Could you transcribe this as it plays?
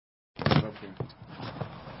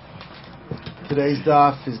Today's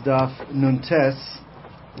daf is daf Nuntes.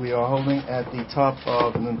 We are holding at the top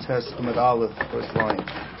of Nuntes Amud Aleph, first line.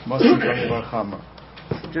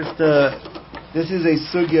 Just this is a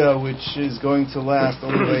sugya which is going to last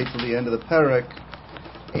all the way till the end of the parak,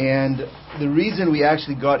 and the reason we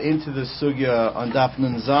actually got into the sugya on daf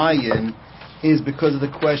Nun Zayin is because of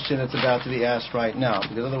the question that's about to be asked right now.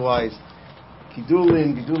 Because otherwise,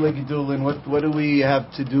 Gidulin, what do we have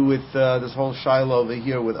to do with this whole shiloh over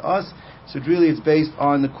here with us? So it's based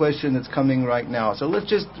on the question that's coming right now. So let's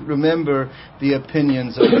just remember the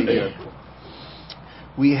opinions over here.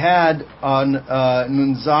 We had on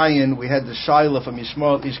Nun Zayin, we had the shiloh from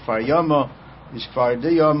Yishmael Ishkvar Yama, Ishkvar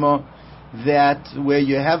De Yama, that where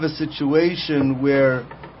you have a situation where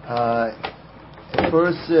a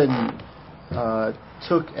person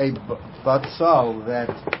took a batzal that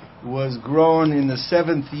was grown in the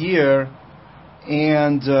 7th year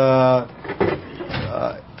and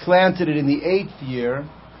planted it in the 8th year,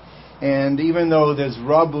 and even though there's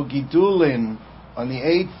Rabu Gidulin on the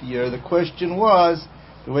 8th year, the question was,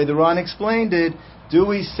 the way the Ran explained it, do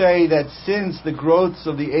we say that since the growths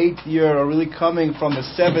of the 8th year are really coming from the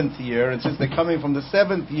 7th year, and since they're coming from the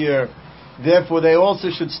 7th year, therefore they also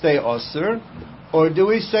should stay Osir? Or do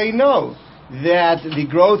we say no, that the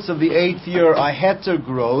growths of the 8th year are heter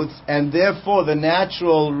growths, and therefore the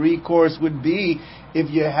natural recourse would be, if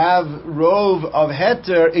you have rove of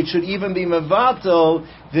heter, it should even be mevatel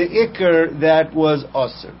the ikr that was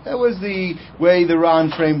osir. That was the way the Ran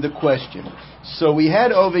framed the question. So we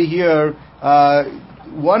had over here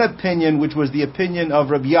one opinion, which was the opinion of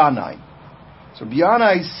Rabbi Yanai. So Rabbi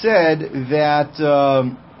Yanai said that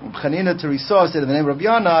Chanina Teresa said in the name of Rabbi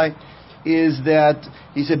Yanai is that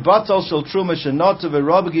he said batal shel truma shenotah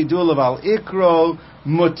v'rab gidulav al ikro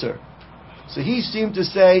mutter. So he seemed to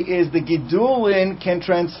say is the Gidulin can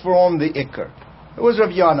transform the Iker. It was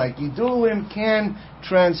Rabbi Yanai. Gidulin can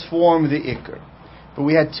transform the Iker. But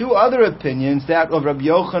we had two other opinions, that of Rabbi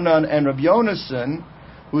Yochanan and Rabbi Yonason,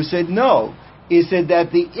 who said no. He said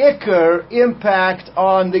that the Iker impact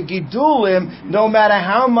on the Gidulim no matter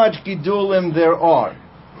how much Gidulim there are.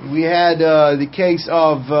 We had the case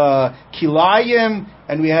of Kilayim,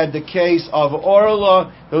 and we had the case of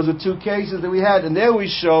Orla. Those are two cases that we had, and there we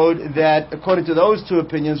showed that, according to those two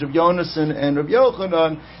opinions, Rabbi Yonason and Rabbi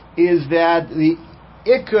Yochanan, is that the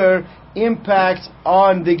Iker impacts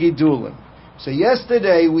on the Gidulim. So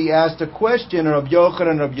yesterday we asked a question of Rabbi Yochanan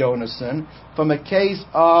and Rabbi Yonason from a case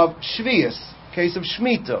of Shvius, case of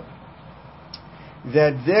Shemitah,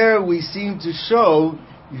 that there we seem to show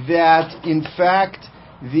that, in fact,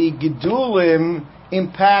 the Gedulim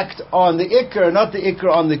impact on the Iker, not the Iker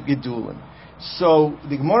on the Gedulim. So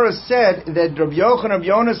the Gemara said that Rabbi Yochanan and Rabbi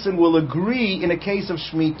Yonason will agree in a case of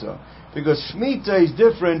Shemitah, because Shemitah is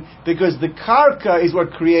different, because the Karka is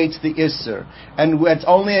what creates the Isser, and it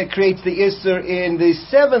only creates the Isser in the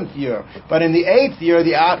 7th year, but in the 8th year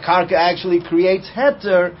the Karka actually creates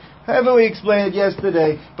Heter. However we explained it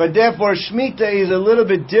yesterday, but therefore Shemitah is a little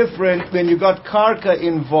bit different when you got Karka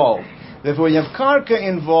involved. Therefore, when you have karka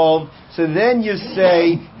involved, so then you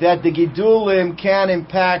say that the gidulim can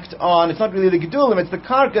impact on, it's not really the gidulim, it's the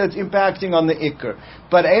karka that's impacting on the ikr.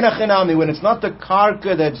 But einachinami, when it's not the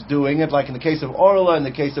karka that's doing it, like in the case of Orla, in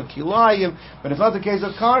the case of Kilayim, when it's not the case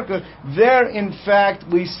of karka, there in fact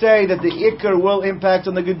we say that the ikr will impact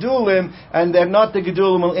on the gidulim, and then not the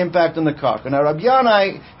gidulim will impact on the karka. Now Rabbi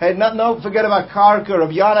Yanai had forget about karka.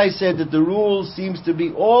 Rabbi Yanai said that the rule seems to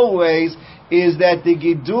be always is that the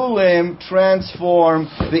Gidulim transform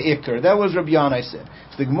the Iker. That was Rabbi Yanai said.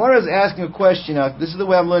 So the Gemara is asking a question. Now, this is the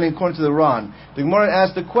way I'm learning according to the Ran. The Gemara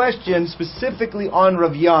asked the question specifically on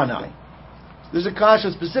Rabbi Yanai. There's a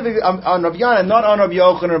kasha specifically on Rabbi Yanai, not on Rabbi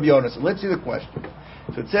Yochanan and Rabbi Yonason. Let's see the question.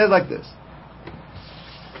 So it says like this.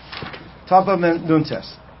 Top of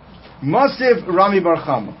Nuntes. Masiv Rami Bar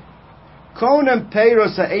Chama. Konem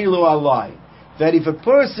Peiros Ha'elu Alai. That if a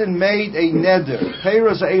person made a neder,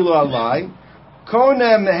 Peiros Ha'elu Alai,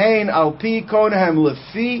 Konem hein alpi, konem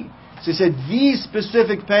lefi. So he said these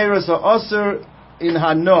specific peiros are osir in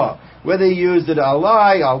hanoah, whether he used it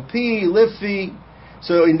alai, alpi, lifi.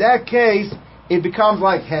 So in that case, it becomes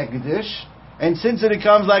like hekdesh, and since it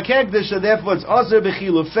becomes like hekdesh, so therefore it's osir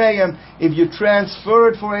b'chilufeim. If you transfer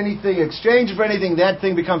it for anything, exchange it for anything, that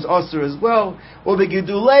thing becomes osir as well. Or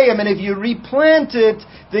b'giduleim, and if you replant it,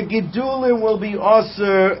 the gidulim will be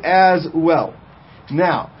osir as well.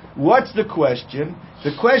 Now, what's the question?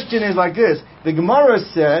 The question is like this. The Gemara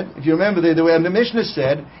said, if you remember the way the Mishnah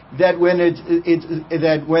said, that when it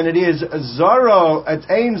is zara, it's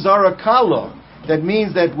ein zara kalo, that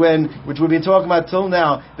means that which we've been talking about till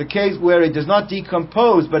now, the case where it does not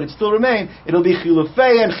decompose, but it still remains, it'll be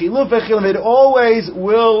chilufei and chilufei chilim. It always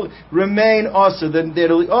will remain osir. Then it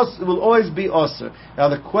will always be osir. Now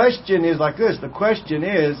the question is like this. The question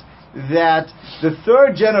is that the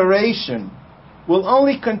third generation will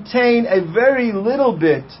only contain a very little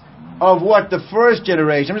bit of what the first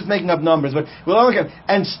generation, I'm just making up numbers, but we'll only get,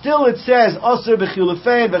 and still it says, Osir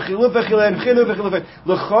b'chilufein, v'chiluf v'chilen, v'chiluf v'chilufein.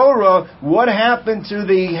 L'chora, what happened to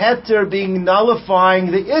the heter being nullifying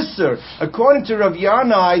the isser? According to Rav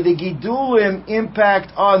Yanai, the gidulim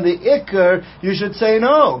impact on the ikr, you should say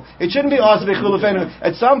no. It shouldn't be Osir b'chilufein.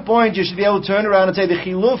 At some point, you should be able to turn around and say the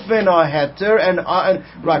chilufin are heter, and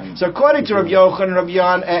right. So according to Rav Yochanan, Rav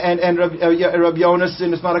Yan, and Rav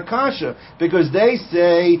Yonason, it's not a kasha, because they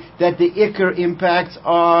say that the ikr impacts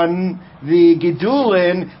on the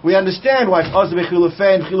gidulin. We understand why it's osir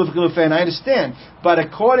b'chilufein, chiluf b'chilufein. I understand, but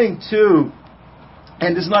according to,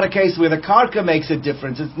 and this is not a case where the karka makes a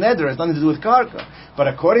difference. It's neder. It's nothing to do with karka. But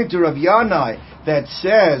according to Rav Yanai, that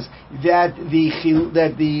says that the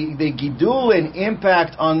gidulin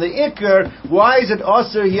impact on the ikr. Why is it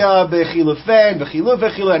osir here b'chilufein, b'chiluf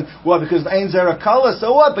b'chilen? Well, because ein zerakala.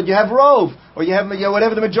 So what? But you have rov. Or you have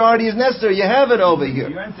whatever the majority is necessary, you have it over here.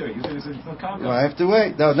 You enter it. You say it's not karka. Well, I have to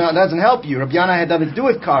wait. No, that doesn't help you. Rav Yanai had nothing to do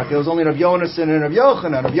with karka. It was only Rav Yonason and Rav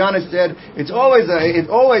Yochanan. Rav Yanai said it's always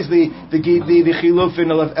the chilufin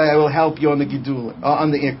will help you on the gidul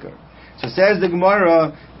on the ikr. So says the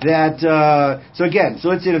Gemara that so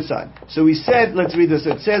let's see it inside. So we said, let's read this.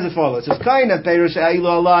 It says as follows. It says kaina perush ailu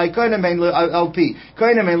alai kaina main lp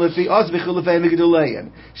kaina main lefi os b'chilufein v'gedulein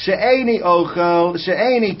she'eni ochel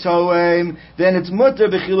she'eni toem. Then it's mutter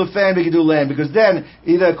b'chilufein v'gedulein, because then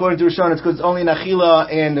either according to Rishon it's because it's only an achila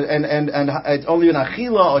and it's only an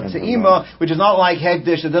achila or te'ima, which is not like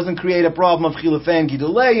hekdesh. It doesn't create a problem of chilufein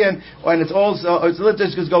gedulein, and it's also so let's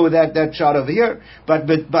just go with that shot over here. But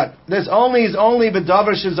this only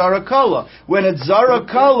b'davar zarakala. When it's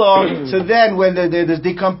zarakala, so then when there's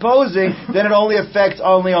decomposing, then it only affects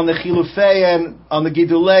only on the chilufei and on the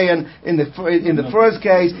gidulein in the first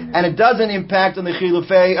case, and it doesn't impact on the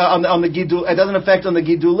chilufei on the gidul. It doesn't affect on the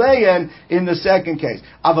gidulein in the second case.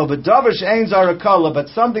 Aval b'davar she'ein zarakala, but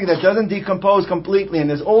something that doesn't decompose completely, and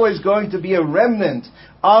there's always going to be a remnant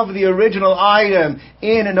of the original item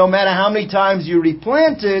in, and no matter how many times you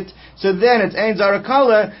replant it, so then it's ein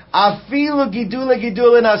zarakala, afilu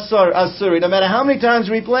gidulin asuri. No matter how many times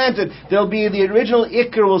you replant it, there'll be the original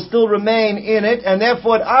ikr will still remain in it, and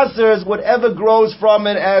therefore it asurs whatever grows from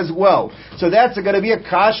it as well. So that's going to be a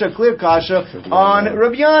kasha, clear kasha on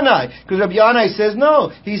Rabbi Yanai, because Rabbi Yanai says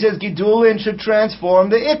no. He says gidulin should transform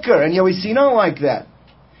the ikr, and yet we see not like that.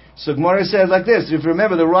 So Gemara says like this. If you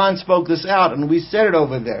remember, the Ran spoke this out, and we said it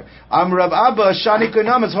over there. Rav Abba shani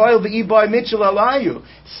konamas hoil v'ibai mitchell alayu.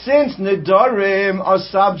 Since nedarim are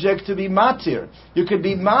subject to be matir, you could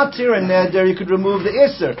be matir and neder. You could remove the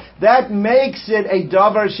isser. That makes it a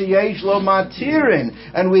davar sheyesh lo matirin.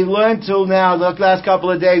 And we learned till now, the last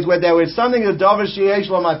couple of days, where there was something a davar sheyesh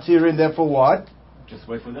lo matirin. Therefore, what? Just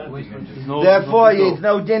wait for that. Therefore, it's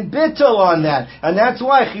no din bittul on that, and that's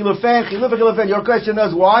why chilufein. Your question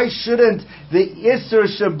is, why shouldn't the isser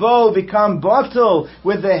shabo become bottle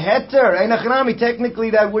with the heter? Einachnami,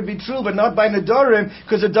 technically that would be true, but not by nedarim,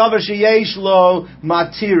 because the davar sheyesh lo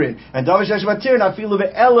matirin, and davar sheyesh matirin afilu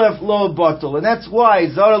ve'elef lo bottle, and that's why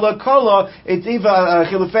zara lo kolo. It's either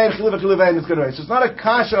chilufein. It's good. So it's not a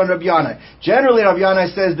kasha on Rabbi Yanai. Generally, Rabbi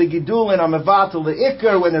Yanai says the gidulin are mevatel the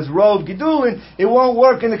ikr when there's rov gidulin. It won't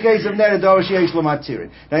work in the case of neder davar sheyesh lo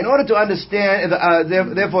matirin. Now, in order to understand,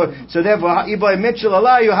 therefore, ibai mitchell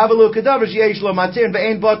alai, you have a look at davar sheyesh lo matirin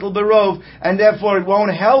ve'ein bottle berov, and therefore it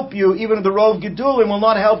won't help you. Even the rov gedulim will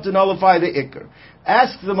not help to nullify the ikr.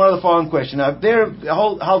 Ask the Gemara the following question. Now, there a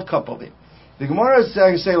whole couple of it. The Gemara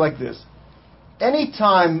is say like this: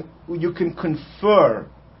 anytime you can confer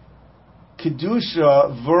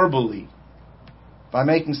kedusha verbally by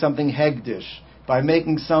making something hegdish, by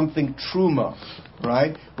making something truma,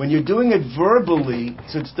 right? When you're doing it verbally,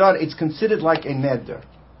 so it's considered like a neder,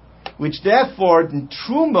 which therefore in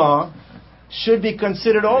truma should be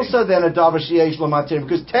considered also then a davar sheyesh lo matirin,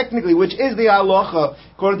 because technically, which is the halacha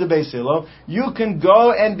according to Beis Hillel, you can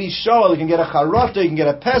go and be shoel, you can get a charota, you can get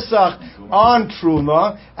a pesach on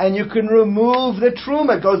truma, and you can remove the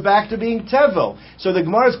truma. It goes back to being tevel. So the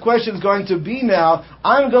Gemara's question is going to be now,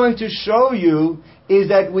 I'm going to show you is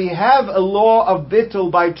that we have a law of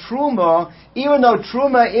bittul by truma, even though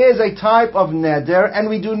truma is a type of neder, and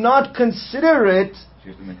we do not consider it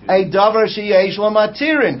a davar sheyesh lo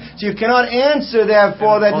matirin. So you cannot answer,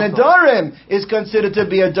 therefore, that nedarim is considered to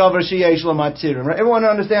be a davar sheyesh lo matirin. Right? Everyone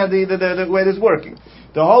understands the way this is working.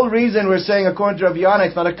 The whole reason we're saying, according to Rabbi Yana,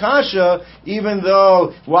 it's not a kasha, even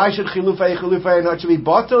though, why should chilufay not should be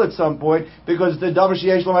bottle at some point? Because the davar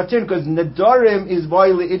sheyesh lo matirin, because nedarim is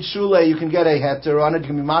boili it shule, you can get a heter on it, you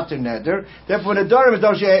can be matir neder. Therefore, nedarim is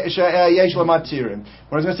davar sheyesh lo matirin.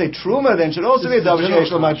 When I was going to say truma, then should also be a davar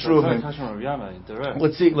sheyesh lo matirin.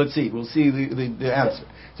 Let's see. We'll see the answer.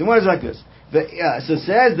 So what is like this? So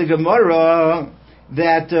says the Gemara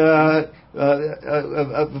that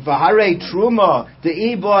v'harei truma the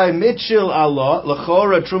iboy mitchil Allah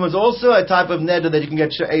lechora truma is also a type of neder that you can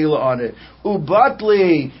get she'ela on it.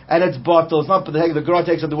 Ubatli, and it's bottle. It's not the Gemara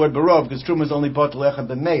takes out the word barov because truma is only bottle echad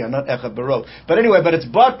b'meya, not echad barov. But anyway, but it's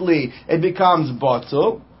batli. It becomes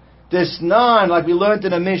bottle. This nan, like we learned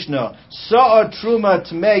in a Mishnah, sa'a truma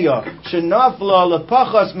tmeya shenafla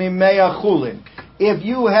lepachas mimeya chulin. If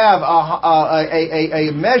you have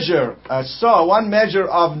a measure, one measure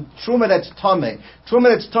of truma that's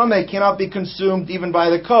tameh cannot be consumed even by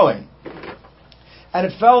the Kohen. And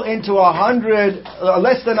it fell into 100,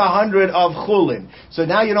 less than 100 of chulin. So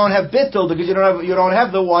now you don't have bittul because you don't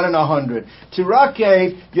have the 1 in 100.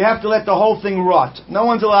 Tirakev, you have to let the whole thing rot. No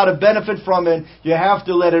one's allowed to benefit from it. You have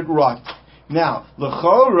to let it rot. Now,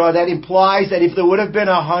 l'chora, that implies that if there would have been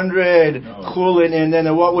 100 chulin in,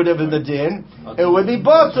 then what would have been the din? It would be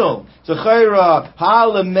bottle. So chayra,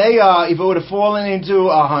 ha'lemeya, if it would have fallen into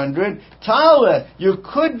 100, tale, you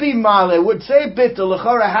could be male, would say bittul.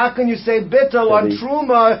 L'chora, how can you say bittul on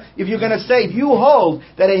truma if you're going to say, if you hold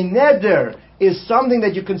that a neder is something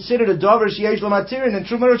that you consider a davar sheyesh lo matirin, and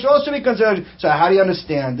truma should also be considered. So how do you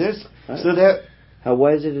understand this? So that.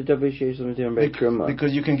 Why is it a davar sheyesh lo matirin by truma?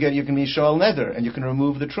 Because you can be shal neder, and you can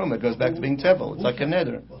remove the truma. It goes back to being tevel. It's like a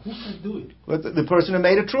neder. Who can do it? But the person who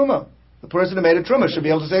made a truma. The person who made a truma should be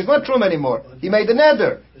able to say it's not truma anymore. He made the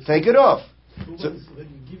neder. Take it off. So,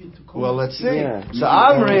 well, let's see. Yeah. So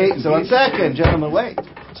Amri, so 1 second, gentlemen, wait.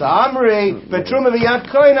 So Amri, Betruma v'yad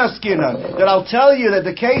koin askinan, that I'll tell you that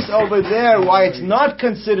the case over there, why it's not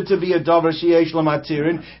considered to be a davar sheyesh lo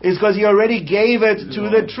matirin, is because he already gave it to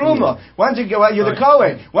the truma. Once you you're the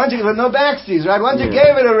kohen. Once you no backseas, right? Once you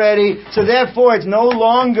gave it already, so therefore it's no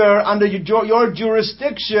longer under your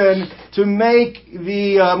jurisdiction to make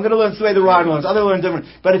the. I'm going to learn the way the Ron learns. Other learn different,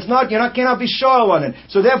 but it's not. Cannot be shal on it.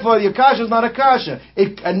 So therefore, your kasha is not a kasha.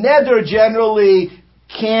 A neder generally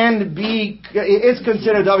is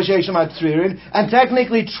considered davar sheyesh lo matirin, and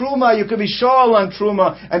technically truma you could be shal on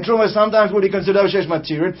truma, and truma sometimes would be considered davar sheyesh lo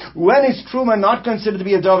matirin. When is truma not considered to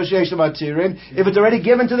be a davar sheyesh lo matirin? If it's already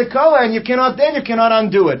given to the kohen, you cannot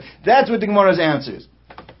undo it. That's what the Gemara's answer is.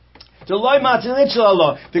 So loy matzilin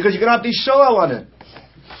shel, because you cannot be shal on it.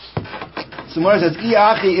 So Gemara says,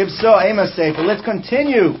 if so, let's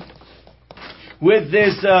continue with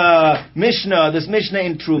this Mishnah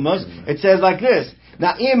in Trumas. It says like this.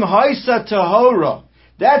 Now, im haisa tahora.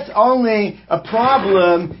 That's only a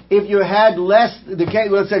problem if you had less.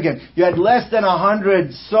 Let's say again. You had less than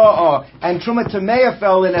 100 saw, and truma tameya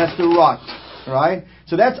fell in as to rot. Right.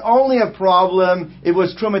 So that's only a problem. It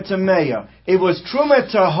was truma tameya. It was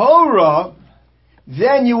truma tahora.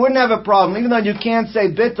 Then you wouldn't have a problem, even though you can't say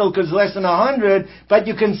bittul because it's less than 100. But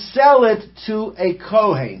you can sell it to a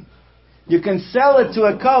kohen. You can sell it to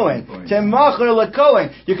a Kohen. Temacher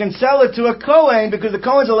leKohen. You can sell it to a Kohen because the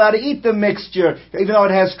Kohen's allowed to eat the mixture, even though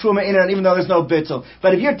it has truma in it, and even though there's no bittul.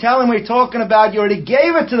 But if you're telling me, talking about, you already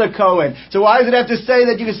gave it to the Kohen. So why does it have to say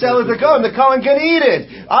that you can sell it to the Kohen? The Kohen can eat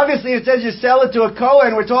it. Obviously, it says you sell it to a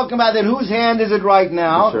Kohen. We're talking about in whose hand is it right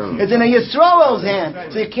now? It's in a Yisroel's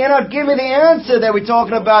hand. So you cannot give me the answer that we're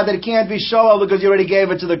talking about that it can't be Shoel because you already gave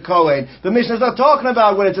it to the Kohen. The Mishnah's not talking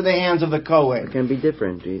about when it's in the hands of the Kohen. It can be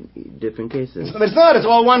different cases. But it's not. It's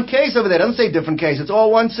all one case over there. It doesn't say different case. It's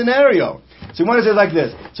all one scenario. So Gemara says like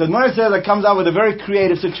this. So Gemara says it comes out with a very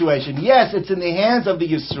creative situation. Yes, it's in the hands of the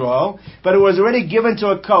Yisrael, but it was already given to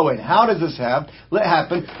a Kohen. How does this happen?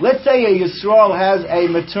 Let's say a Yisrael has a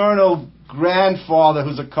maternal grandfather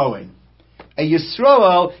who's a Kohen. A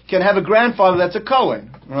Yisrael can have a grandfather that's a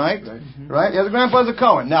Kohen. Right? Right? He has a grandfather's a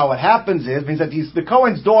Kohen. Now what happens means that the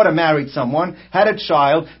Kohen's daughter married someone, had a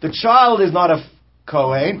child. The child is not a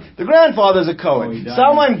Kohen. The grandfather's a Kohen.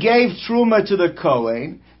 Someone gave truma to the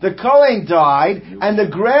Kohen. The Kohen died, and the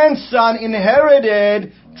grandson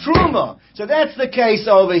inherited truma. So that's the case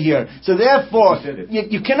over here. So therefore,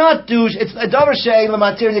 you cannot do, it's a davar sheyesh lo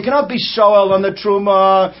matirin, you cannot be shoel on the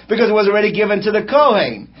truma because it was already given to the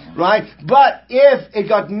Kohen. right? But if it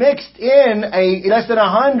got mixed in a less than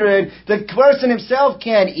 100, the person himself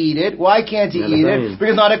can't eat it. Why can't he eat it?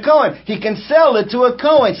 Because not a Kohen. He can sell it to a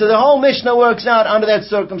Kohen. So the whole Mishnah works out under that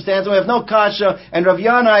circumstance. We have no kasha, and Rav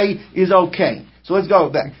Yanai is okay. So let's go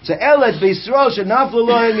back. So Elet B'Yisrael Shenaflu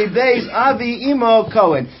Lo Mibeis Avi Imo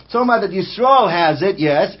Kohen. Talking about that Yisrael has it,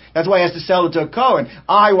 yes. That's why he has to sell it to a Kohen.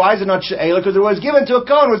 Why is it not She'ela? Because it was given to a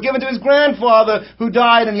Kohen. It was given to his grandfather who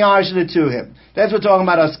died and Yarshed it to him. That's what we're talking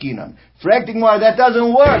about Askinan. Frektingmar, that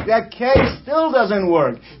doesn't work. That case still doesn't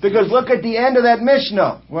work. Because look at the end of that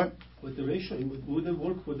Mishnah. What? With the ratio, it wouldn't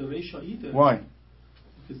work for the ratio either. Why?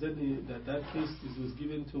 Because then that case was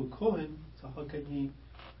given to a Kohen, so how can he...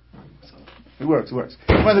 It works.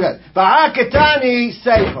 V'hakatani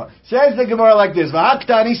seifa. Says the Gemara like this.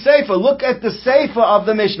 V'hakatani seifa. Look at the seifa of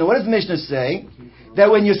the Mishnah. What does the Mishnah say?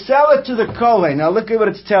 That when you sell it to the Kohen, now look at what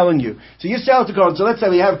it's telling you. So you sell it to Kohen. So let's say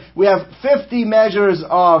we have 50 measures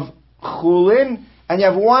of chulin, and you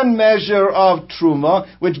have 1 measure of truma,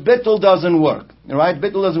 which bittul doesn't work. Alright?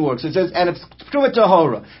 Bittul doesn't work. So it says, and it's truma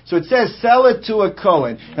tahora. So it says, sell it to a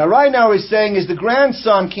Kohen. Now right now we're saying is the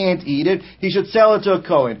grandson can't eat it, he should sell it to a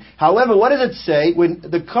Kohen. However, what does it say? When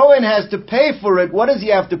the Kohen has to pay for it, what does he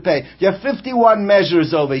have to pay? You have 51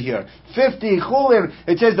 measures over here. 50 chulin.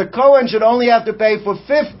 It says the Kohen should only have to pay for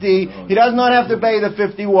 50. He does not have to pay the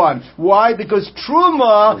 51. Why? Because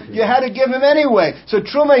truma, you had to give him anyway. So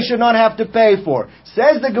truma he should not have to pay for.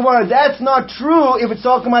 Says the Gemara, that's not true if it's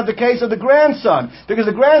talking about the case of the grandson. Because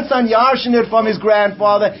the grandson yarshin it from his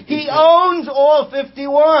grandfather. He owns all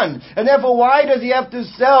 51. And therefore, why does he have to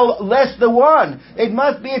sell less than 1? It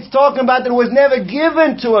must be, it's talking about that it was never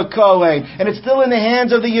given to a Kohen. And it's still in the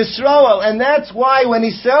hands of the Yisrael. And that's why when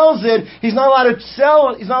he sells it, he's not allowed to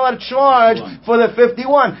sell, he's not allowed to charge for the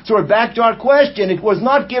 51. So we're back to our question. It was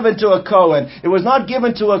not given to a Kohen. It was not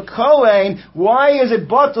given to a Kohen. Why is it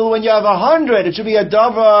bottle when you have 100? It should be a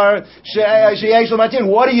davar sheyesh l'matir.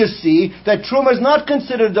 What do you see? That truma is not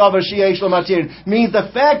considered davar sheyesh l'matir. Means the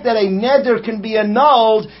fact that a neder can be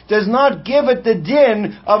annulled does not give it the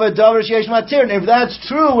din of a davar sheyesh l'matir. And if that's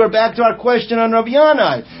true, we're back to our question on Rabbi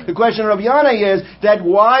Yanai. The question on Rabbi Yanai is that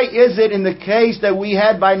why is it in the case that we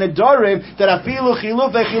had by Nedarim that afilu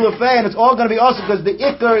chilufe chilufei, and it's all going to be awesome because the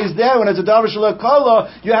ikar is there when it's a davar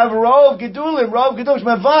shalakala, you have rov gedulim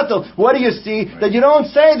mevatel. What do you see? That you don't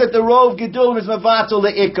say that the rov gedulim is mevatel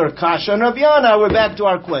the ikar. Kasha and Rabbi Yana, we're back to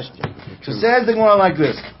our question. So says the Gemara like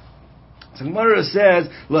this. So the Gemara says,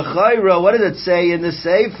 l'chayra, what does it say in the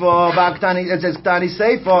Sefer? It says, Ktani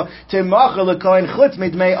Sefer, Timacha l'kohen chutz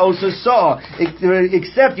midmei osa saw.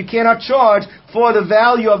 Except you cannot charge for the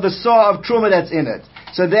value of the saw of truma that's in it.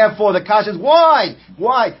 So therefore the kasha is, why?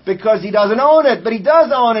 Why? Because he doesn't own it, but he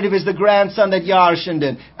does own it if it's the grandson that yarshined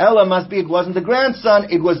it. Ella must be, it wasn't the grandson,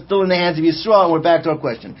 it was still in the hands of Yisrael, and we're back to our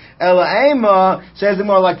question. Ella Ema says the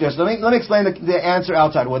more like this. Let me explain the answer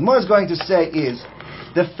outside. What More is going to say is,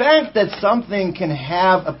 the fact that something can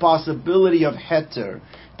have a possibility of heter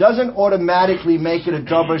doesn't automatically make it a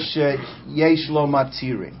davar sheyesh lo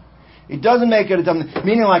matirin. It doesn't make it a davar,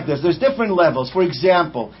 meaning like this. There's different levels. For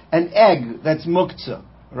example, an egg that's muktzah,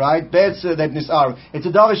 right? Betza that nisar. It's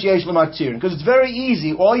a davar sheyesh lo matirin because it's very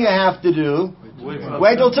easy. All you have to do,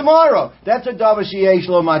 wait till tomorrow. That's a davar sheyesh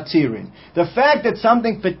lo matirin. The fact that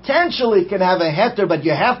something potentially can have a heter, but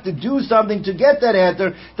you have to do something to get that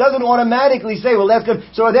heter, doesn't automatically say, well, that's good.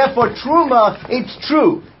 So therefore, truma, it's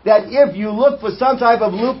true that if you look for some type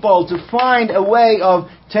of loophole to find a way of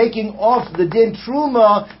taking off the din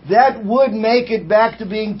truma, that would make it back to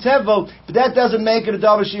being tevel, but that doesn't make it a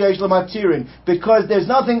davar sheyesh l'matirin, because there's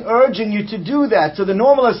nothing urging you to do that. So the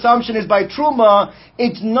normal assumption is by truma,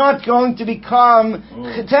 it's not going to become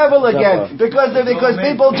tevel again, because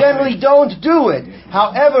people generally don't do it.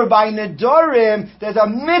 However, by nedarim, there's a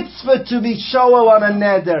mitzvah to be shoel on a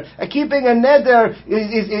neder. Keeping a neder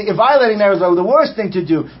is violating there is the worst thing to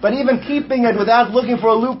do. But even keeping it without looking for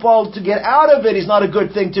a loophole to get out of it is not a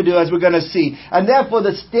good thing to do, as we're going to see. And therefore,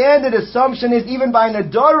 the standard assumption is even by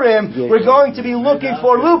nedarim, we're going to be looking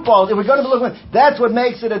for loopholes. If we're going to be looking, that's what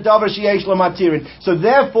makes it a davar sheyesh l'matirin. So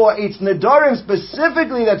therefore, it's nedarim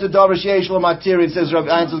specifically that's a davar sheyesh l'matirin, says Rabbi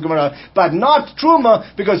answers Gemara, but not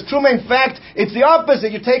truma, because truma, in fact, it's the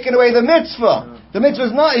opposite. You're taking away the mitzvah. The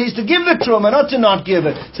mitzvah is to give the truma, not to not give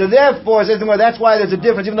it. So therefore, says the Gemara, that's why there's a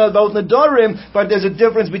difference, even though both nedarim, but there's a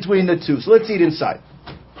difference between the two. So let's see it inside.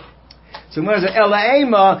 So Gemara says,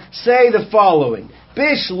 Elaima, say the following.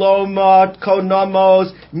 Bishlomot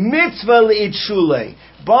konamos mitzvah li'itshulei.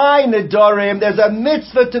 by Nedarim, there's a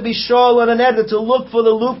mitzvah to be shol on a neder, to look for the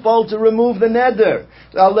loophole to remove the neder,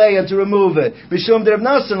 and to remove it. Mishum de Rav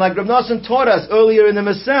Nosson, like Rav Nosson taught us earlier in the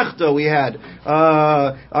Masechta we had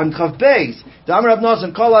on Chav Beis. Dam Rav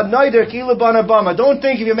Nosson, kol ad neder kilu ban bama. Don't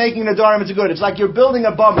think if you're making Nedarim it's good. It's like you're building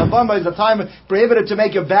a bama. A bama is a time prohibited to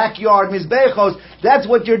make your backyard mizbechos. That's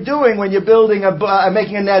what you're doing when you're building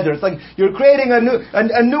making a neder. It's like you're creating a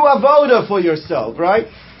new avoda for yourself, right?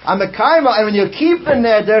 And when you keep the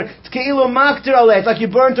neder, it's keilu maktir aleh. It's like you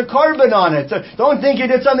burnt a carbon on it. So don't think you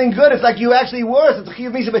did something good. It's like you actually worse. It's a chiyuv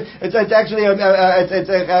misa. It's actually a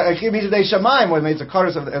chiyuv misa de shamayim. Well, it's a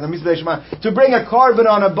chorus of the misa de shamayim to bring a carbon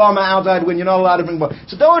on a bama outside when you're not allowed to bring bama.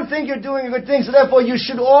 So don't think you're doing a good thing. So therefore, you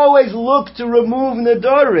should always look to remove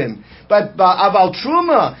nedarim. But aval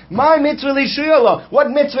truma, my mitzvah lishuyala. What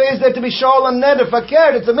mitzvah is there to be shol on neder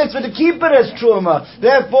fakert? It's a mitzvah to keep it as truma.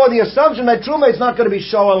 Therefore, the assumption that truma is not going to be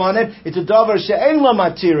shol on it. It's a davar she'en la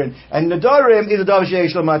matirin, and nedarim is a davar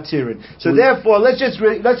she'esh la matirin. So therefore, let's just go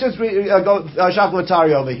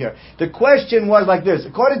shaklatari over here. The question was like this: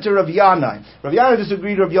 according to Rav Yanai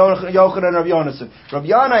disagreed with Rav Yochanan and Rav Yonason. Rav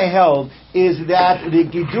Yanai held is that the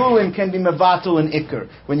gidulim can be mevatel and ikr.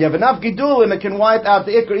 When you have enough gidulim, it can wipe out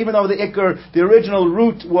the ikr, even though the ikr, the original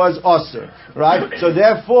root was osir, right? So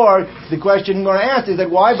therefore, the question I'm going to ask is that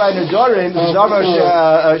why by nedarim, ein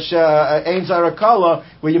zarakala,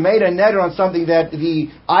 where you made a neder on something that the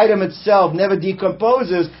item itself never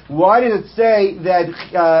decomposes, why did it say that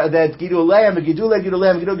gidulim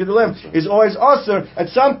is always osir? At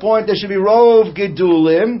some point, there should be rov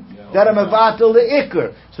gidulim that are mevatel the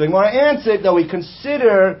ikr. So they want to answer that we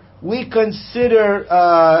consider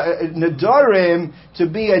nedarim to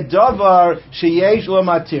be a davar sheyesh lo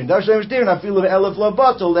matir. Davar sheyesh lo matir, and I feel elef lo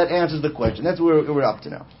batel. That answers the question. That's where we're up to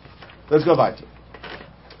now. Let's go back to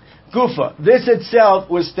Gufa. This itself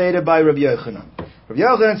was stated by Rabbi Yochanan. Rabbi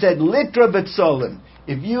Yochanan said, litra betzolim.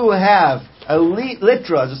 If you have a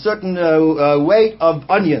litra, is a certain weight of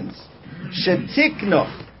onions, shetikno.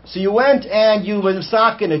 So you went and you were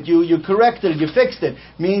sakin it, you corrected it, you fixed it.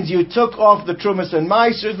 Means you took off the trumas and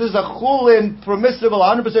maisers. This is a chulin, permissible,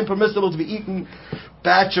 100% permissible to be eaten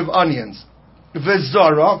batch of onions.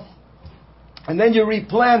 Vezara. And then you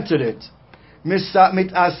replanted it.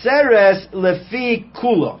 Mitaseres lefi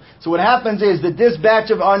kula. So what happens is that this batch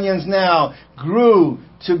of onions now grew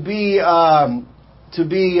to be,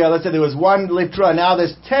 let's say there was 1 litra, now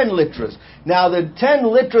there's 10 litras. Now the 10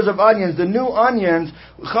 litras of onions, the new onions,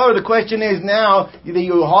 the question is now,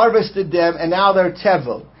 you harvested them and now they're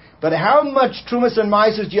tevel. But how much trumas and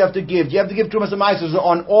maisers do you have to give? Do you have to give trumas and maisers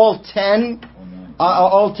on all 10?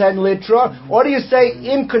 All 10 litra? Or do you say,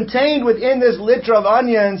 contained within this litra of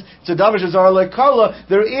onions, there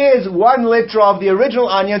is 1 litra of the original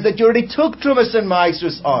onions that you already took trumas and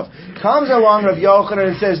maisers of. Comes along Rav Yochanan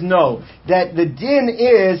and says, no, that the din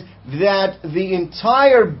is that the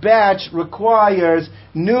entire batch requires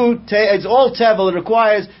it's all tevel, it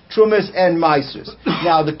requires trumas and maisers.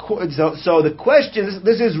 Now, the question,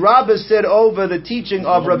 this is Rabbi said over the teaching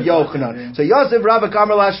of Rabbi Yochanan. So Yosef Rabbi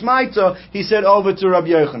Kamar Lashmaito, he said over to Rabbi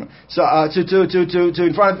Yochanan. So, to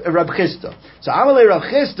in front of Rabbi Chisda. So, Amalei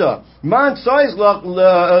Rabbi Chisda, man tzois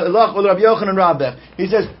lach Rabbi Yochanan Rabbi. He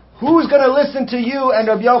says, who's going to listen to you and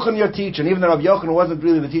Rabbi Yochanan, your teacher? And even though Rabbi Yochanan wasn't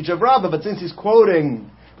really the teacher of Rabbi, but since he's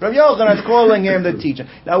quoting Rabbi Yochanan, is calling him the teacher.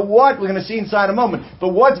 Now what, we're going to see inside a moment, but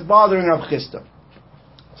what's bothering Rabbi Chisda?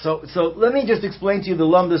 So let me just explain to you the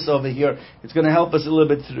lumdus over here. It's going to help us a little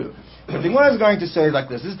bit through. The thing what I was going to say is like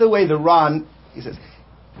this. This is the way the Ran, he says,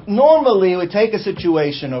 normally we take a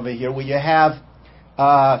situation over here where you have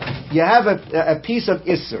a piece of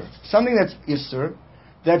Isser, something that's Isser,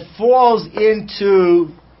 that falls into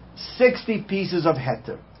 60 pieces of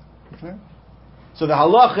Heter. Okay? So the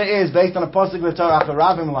halacha is based on a pasuk v'torah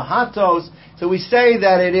acharavim lahatos. So we say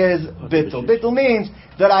that it is bittul. Bittul means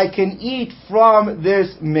that I can eat from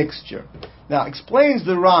this mixture. Now explains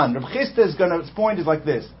the Ran. Rav Chisda's point is like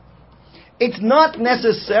this. It's not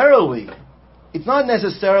necessarily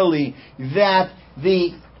that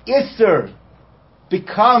the Isser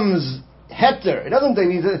becomes heter. It doesn't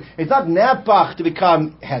mean it's not nepach to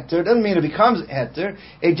become heter. It doesn't mean it becomes heter.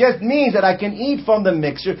 It just means that I can eat from the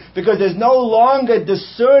mixture because there's no longer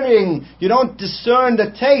discerning. You don't discern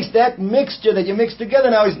the taste. That mixture that you mix together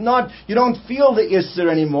now is not. You don't feel the isser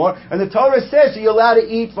anymore. And the Torah says you're allowed to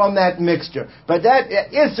eat from that mixture. But that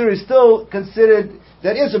isser is still considered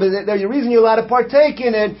that isser. But the reason you're allowed to partake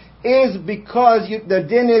in it is because the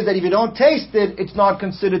din is that if you don't taste it, it's not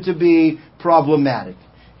considered to be problematic.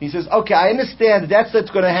 He says, okay, I understand that's what's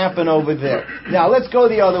going to happen over there. Now, let's go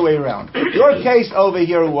the other way around. Your case over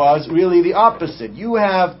here was really the opposite. You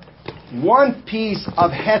have one piece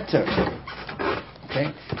of heter,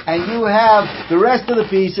 okay, and you have the rest of the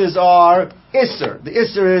pieces are isser. The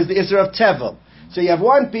isser is the isser of tevel. So you have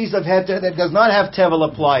one piece of heter that does not have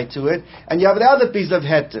tevel applied to it, and you have the other piece of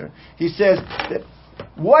heter. He says,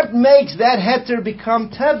 what makes that heter become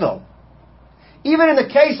tevel? Even in the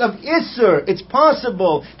case of isser, it's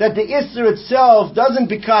possible that the isser itself doesn't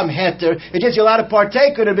become heter. It's just you're allowed to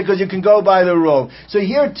partake in it because you can go by the robe. So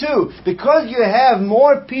here too, because you have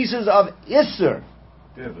more pieces of isser,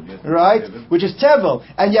 right, which is tevel,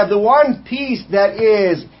 and you have the one piece that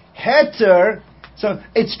is heter. So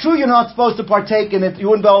it's true you're not supposed to partake in it. You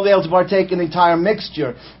wouldn't be able to partake in the entire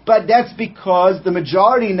mixture. But that's because the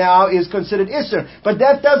majority now is considered isser. But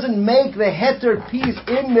that doesn't make the heter piece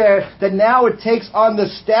in there that now it takes on the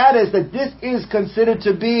status that this is considered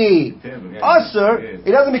to be usser.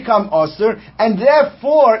 It doesn't become usser. And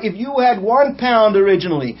therefore, if you had 1 pound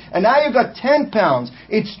originally, and now you've got 10 pounds,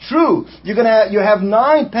 it's true. You have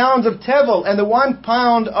 9 pounds of tevel and the 1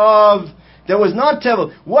 pound of there was not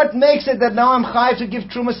tevel. What makes it that now I'm chayiv to give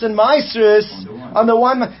trumas and maasros on the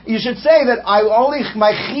one? You should say that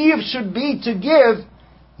my chiyuv should be to give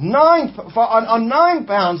 9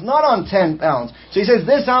 pounds, not on 10 pounds. So he says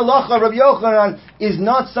this halacha Rabbi Yochanan is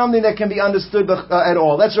not something that can be understood at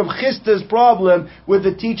all. That's Rabbi Chista's problem with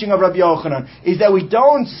the teaching of Rabbi Yochanan, is that we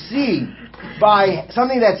don't see by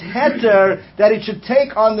something that's heter that it should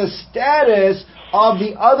take on the status of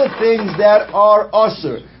the other things that are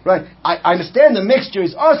usur. Right? I understand the mixture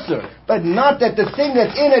is usur, but not that the thing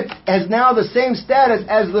that's in it has now the same status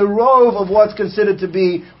as the rove of what's considered to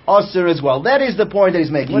be usur as well. That is the point that he's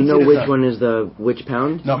making. Do you know which one is which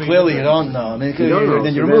pound? No, clearly you don't know. I mean, you don't know.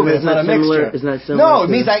 Then you remove it. It's not a mixture. Isn't that similar? No, it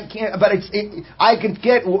means I can't. But I can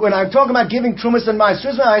get when I'm talking about giving trumas and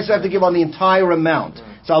maasros, I have to give on the entire amount.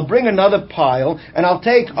 So I'll bring another pile, and I'll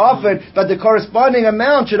take off it, but the corresponding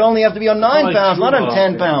amount should only have to be on 9 pounds, not on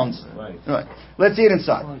 10 pounds. Right. Let's see it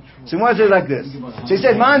inside. So he wants it like this. So he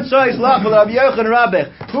said, Man sois lach Rabbi Yochanan Rabbi.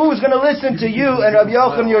 Who's going to listen to you and Rabbi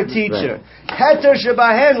Yochanan, your teacher? Heter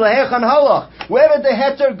shebahen lehechan halach. Where did the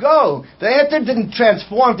heter go? The heter didn't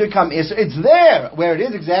transform to become isser. It's there. Where it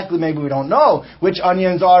is exactly, maybe we don't know. Which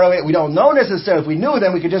onions are, we don't know necessarily. If we knew,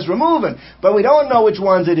 then we could just remove it. But we don't know which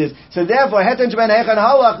ones it is. So therefore, heter shebahen lehechan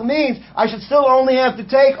halach means I should still only have to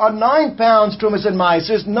take on 9 pounds trumas and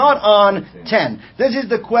maasros, not on 10. This is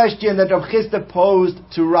the question that Rav Chista posed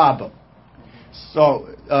to Rabbi. So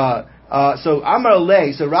Amar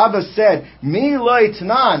Lei, so Rabbi said, Mi loy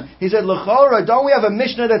tnan. He said, L'chora, don't we have a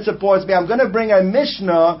Mishnah that supports me? I'm going to bring a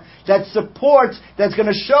Mishnah that supports, that's going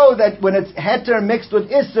to show that when it's heter mixed with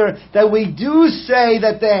isser, that we do say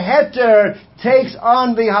that the heter takes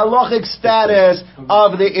on the halachic status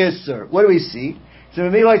of the isser. What do we see? So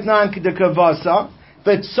Mi loy tnan de kavasa,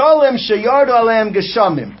 but solim sheyardu alem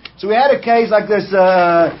geshamim. So we had a case like this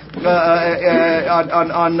on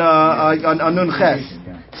Nun Ches.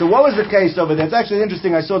 So what was the case over there? It's actually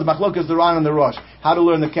interesting. I saw the Machlokas, the Ran, and the Rosh, how to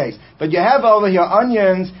learn the case. But you have over here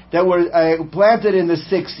onions that were planted in the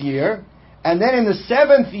 6th year, and then in the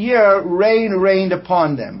 7th year, rain rained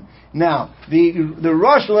upon them. Now, the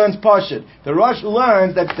Rosh learns Pashut. The Rosh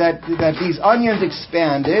learns that these onions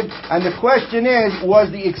expanded, and the question is, was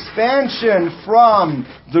the expansion from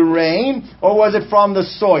the rain, or was it from the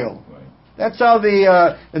soil? That's how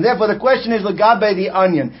and therefore the question is, Lagabe the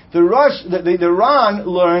onion. The Ran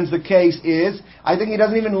learns the case is, I think he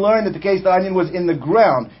doesn't even learn that the case the onion was in the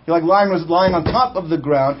ground. He was lying on top of the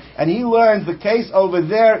ground, and he learns the case over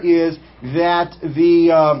there is that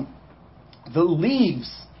the leaves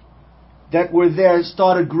that were there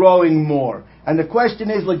started growing more. And the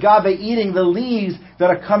question is, Lagabe eating the leaves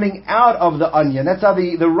that are coming out of the onion. That's how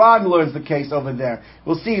the Ran learns the case over there.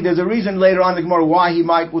 We'll see, there's a reason later on in the Gemara why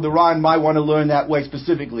the Ran might want to learn that way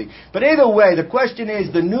specifically. But either way, the question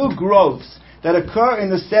is, the new growths that occur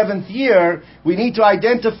in the 7th year, we need to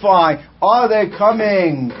identify, are they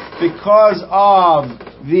coming because of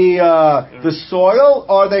the soil,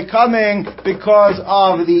 or are they coming because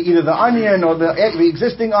of either the onion or the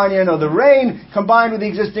existing onion or the rain combined with the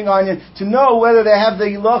existing onion, to know whether they have the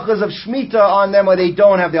halachas of Shemitah on them or they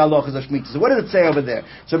don't have the halachas of Shemitah. So what does it say over there?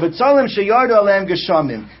 So v'tzalim sheyardu alem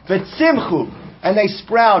geshamim v'tzimchu, and they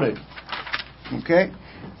sprouted. Okay?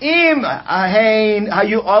 Im ahein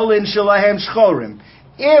hayu olin shalahem shchorim.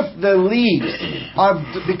 If the leaves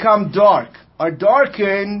become are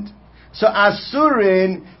darkened, so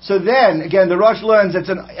asurin, so then, again, the Rosh learns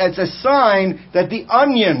it's a sign that the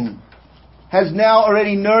onion has now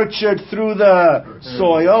already nurtured through the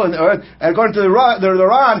soil and the earth. And according to the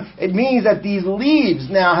Ran, it means that these leaves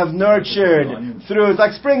now have nurtured through. It's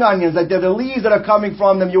like spring onions, like they're the leaves that are coming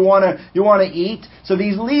from them. You want to eat. So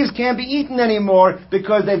these leaves can't be eaten anymore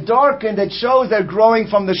because they've darkened. It shows they're growing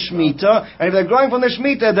from the Shemitah, and if they're growing from the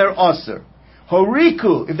Shemitah, they're Aser.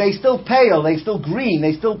 Horiku, if they still pale, they still green,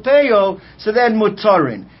 they still pale, so then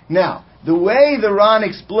mutarin. Now, the way the Ran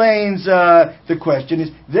explains the question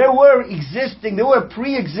is, there were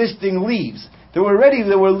pre-existing leaves. There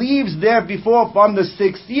were leaves there before from the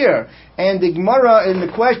 6th year. And the Gemara in the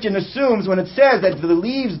question assumes, when it says that the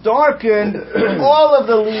leaves darkened, all of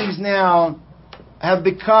the leaves now have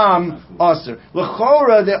become Aser.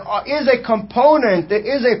 L'chora, there is a component, there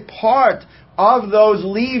is a part of those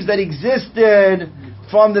leaves that existed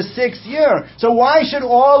from the 6th year. So why should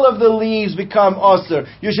all of the leaves become Aser?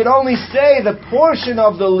 You should only say the portion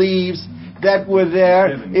of the leaves that were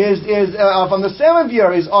there is from the 7th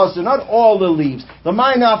year is Aser, not all the leaves. The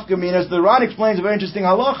Nafkaminas, the Ran explains a very interesting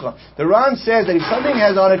halacha. The Ran says that if something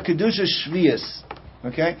has on it Kedusha Shvius,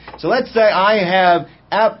 okay? So let's say I have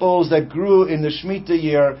apples that grew in the Shemitah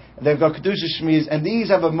year, they've got Kedusha Shvius, and these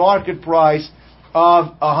have a market price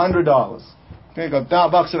of $100. Okay, got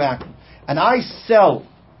 $1 of apple. And I sell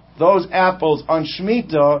those apples on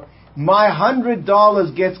Shemitah, my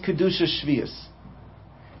 $100 gets Kedusha Shvius.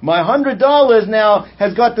 My $100 now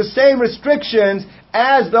has got the same restrictions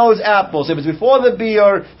as those apples. If it's before the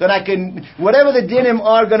beer, then I can, whatever the dinim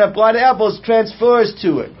are going to apply to apples, transfers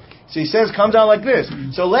to it. So he says, comes out like this.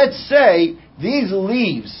 So let's say these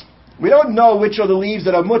leaves, we don't know which are the leaves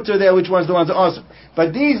that are mutter there, which ones are the ones that are awesome.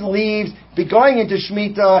 But these leaves, going into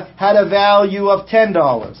Shemitah, had a value of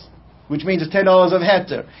 $10, which means it's $10 of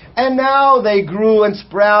heter. And now they grew and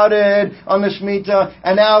sprouted on the Shemitah,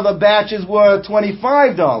 and now the batch is worth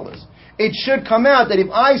 $25. It should come out that if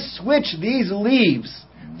I switch these leaves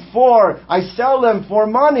I sell them for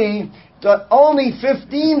money, only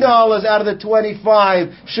 $15 out of the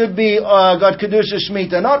 25 should be got Kedusha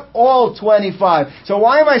Shemitah, not all 25. So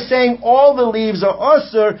why am I saying all the leaves are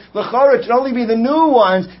Aser? L'chara, it should only be the new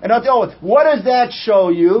ones and not the old ones. What does that show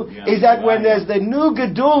you? Is that when there's the new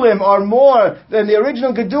Gedulim are more than the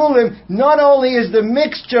original Gedulim, not only is the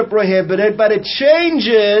mixture prohibited, but it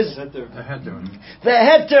changes the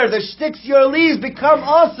heter, the 6-year leaves become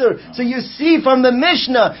Aser. So you see from the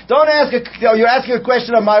Mishnah, you're asking a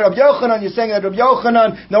question on my Rabbi Yochanan, you're saying that Rabbi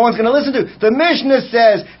Yochanan, no one's going to listen to. The Mishnah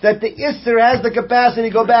says that the Isser has the capacity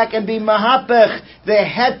to go back and be Mahapech, the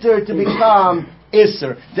heter to become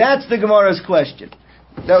Isser. That's the Gemara's question.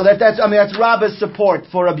 That's Rabbi's support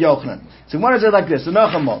for Rabbi Yochanan. So Gemara says like this. So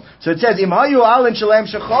it says, Im hayu alin shalem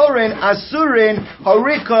shechorin asurin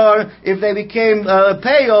harikar. If they became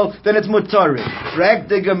pale, then it's mutarin. Correct?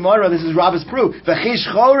 The Gemara. This is Rabbi's proof. V'chish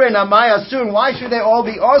chorin amay asurin. Why should they all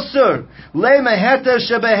be asur? Le meheter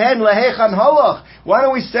shebehen lehechan halach. Why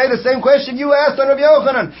don't we say the same question you asked on Rabbi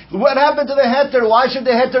Yochanan? What happened to the heter? Why should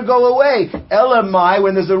the heter go away? Elamai,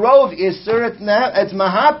 when there's a row of isur, it's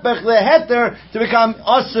mahapech the heter to become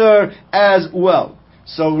asur as well.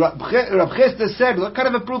 So Rav Chisda said, what kind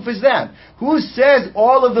of a proof is that? Who says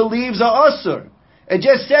all of the leaves are asur? It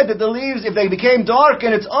just said that the leaves, if they became dark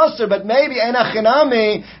and it's asur, but maybe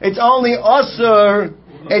enachinami, it's only asur.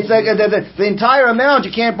 It's like the entire amount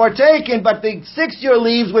you can't partake in, but the 6-year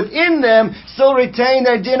leaves within them still retain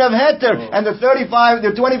their din of heter. And the $25,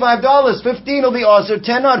 $15 will be asur,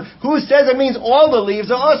 10 not. Who says it means all the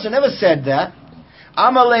leaves are asur? Never said that.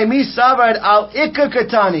 Amalei mi savad al ikar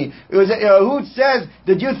katani. Who says,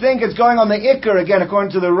 did you think it's going on the ikar? Again,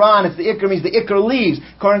 according to the Ran, it's the ikar means the ikar leaves.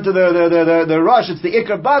 According to the Rush, it's the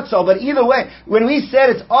ikar batzal. But either way, when we said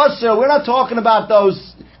it's asur, we're not talking about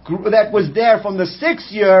those that was there from the 6th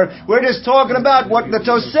year. We're just talking about what the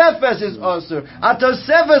Tosefes is asur. A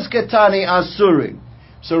Tosefes katani asuri.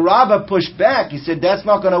 So Rabbah pushed back. He said that's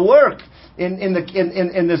not going to work in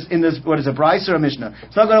this what is a Brisa or a Mishnah?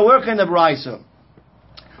 It's not going to work in the Brisa.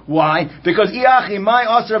 Why? Because Iachi, my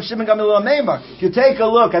Asr of Shimon Gamliel Meimar. If you take a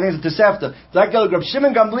look, I think it's a Tosefta. Like Rav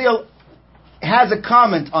Shimon Gamliel has a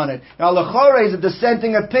comment on it. Now, Lechore is a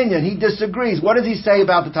dissenting opinion. He disagrees. What does he say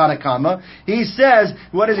about the Tanakama? He says,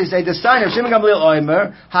 what does he say? The sign of Shimon Gamliel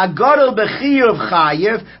Oimer, Hagadol bechiyuv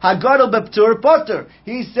chayiv, Hagadol beptur potter.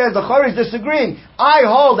 He says, Lechore is disagreeing. I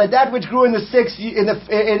hold that which grew in the 7th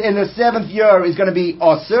year is going to be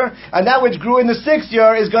Osir, and that which grew in the 6th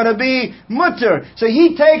year is going to be Mutter. So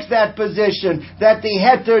he takes that position that the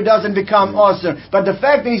Heter doesn't become Osir. But the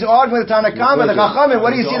fact that he's arguing with the Tanakama, the Chachamim,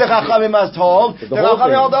 what do you see the Chachamim must hold? hold The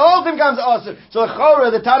whole thing becomes Osir. So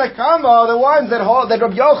the Tanakama are the ones that hold that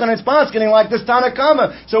Rabbi Yochanan is paskening like this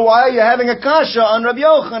Tanakama. So why are you having a kasha on Rabbi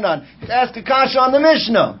Yochanan? Ask a kasha on the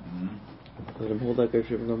Mishnah. Let him hold like a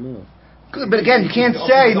Shifman Gamliel. Good, but again, you can't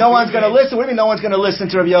say no one's going to listen. What do you mean no one's going to listen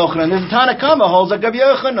to Rabbi Yochanan? There's a Tanakama holds like Rabbi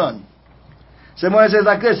Yochanan. So when it says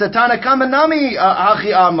like this, the Tanakama nami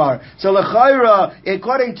hachi amar. So l'chayra,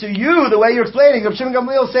 according to you, the way you're explaining, Rabbi Shimon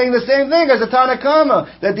Gamliel is saying the same thing as the Tanakama,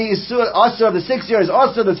 that the Asr of the 6 years,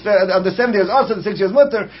 Asr of the 7 years, Asr of the 6 years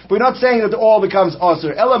mutter. But we're not saying that it all becomes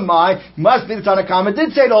Asr. Elamai must be the Tanakama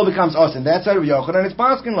did say it all becomes Asr. And that's how Rabbi Yochanan is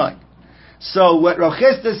paskin like. So what Rav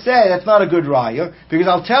Chisda say, that's not a good raya, because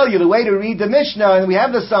I'll tell you the way to read the Mishnah, and we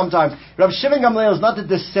have this sometimes. Rav Shimon Gamliel is not the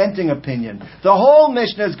dissenting opinion. The whole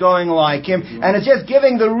Mishnah is going like him, and it's just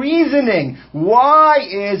giving the reasoning. Why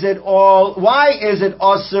is it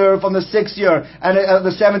Asr from the 6th year and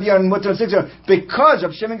the 7th year and Mutter in the 6th year? Because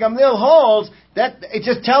Rav Shimon Gamliel holds that it's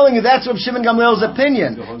just telling you that's Rav Shimon Gamliel's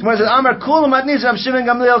opinion. Tomorrow it says Amar Kulam Atnis Rav Shimon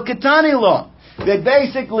Gamliel Kitani Lo. That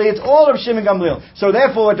basically it's all of Shimon Gamliel. So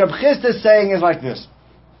therefore what Rav Chisda is saying is like this.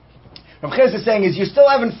 Rav Chisda is saying is you still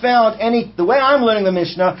haven't found any, the way I'm learning the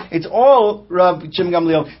Mishnah, it's all Rav Shimon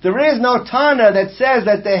Gamliel. There is no Tana that says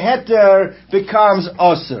that the heter becomes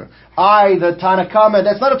Osir. The Tanakama,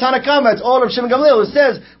 that's not a Tanakama, it's all of Shimon Gamliel. It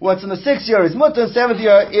says what's in the 6th year is Mutter, 7th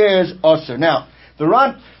year is Osir. Now, the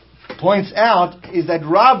Ran points out is that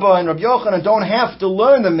Rabbi and Rabbi Yochanan don't have to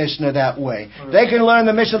learn the Mishnah that way. They can learn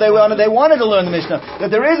the Mishnah they wanted to learn the Mishnah. That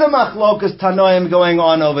there is a machlokas tanoim going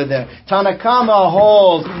on over there. Tanakama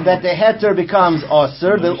holds that the heter becomes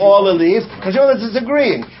osir, that all the leaves. And Shimon is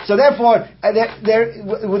disagreeing. So therefore,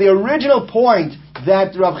 with the original point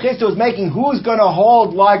that Rav Chisda was making, who's going to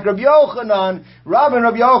hold like Rabbi Yochanan? Rabbi and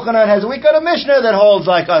Rabbi Yochanan we got a Mishnah that holds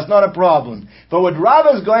like us, not a problem. But what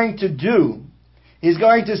Rabbi is going to do, he's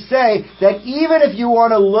going to say that even if you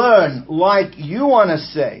want to learn like you want to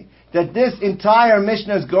say, that this entire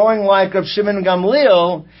Mishnah is going like Rav Shimon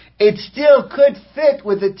Gamliel, it still could fit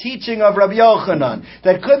with the teaching of Rabbi Yochanan.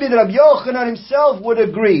 That could be that Rabbi Yochanan himself would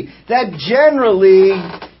agree that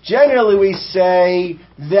generally we say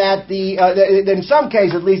that in some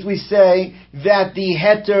cases at least we say that the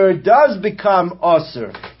heter does become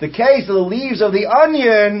osir. The case of the leaves of the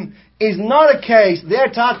onion is not a case. Their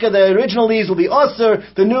taka, the original leaves will be osir,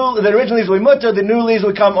 the original leaves will be mutter, the new leaves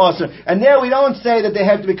will become osir. And there we don't say that the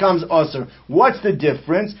heter becomes osir. What's the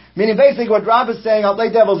difference? Meaning basically what Rab is saying, I'll play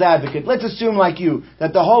devil's advocate. Let's assume like you,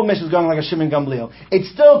 that the whole Mishnah is going like a Shimon Gamliel. It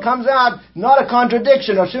still comes out, not a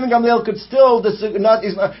contradiction. Rav Shimon Gamliel could still Rabbi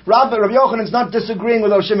Yochanan is not disagreeing with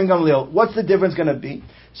Rav Shimon Gamliel. What's the difference going to be?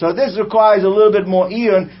 So this requires a little bit more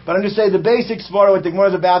eon, but I'm just saying the basic svara, what the Gemara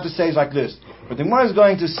is about to say is like this. What the Gemara is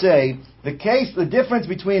going to say, the difference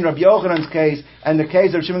between Rabbi Yochanan's case and the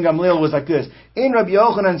case of Shimon Gamliel was like this. In Rabbi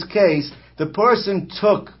Yochanan's case, the person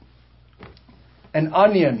took an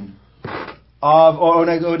onion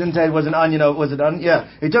didn't say it was an onion, was it onion? Yeah.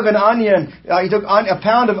 He took an onion, he took a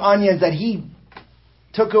pound of onions that he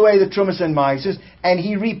took away the trumas and maises, and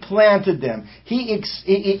he replanted them. He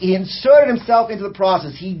inserted himself into the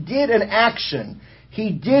process. He did an action.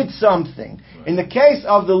 He did something. In the case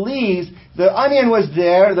of the leaves, the onion was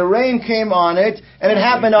there, the rain came on it, and it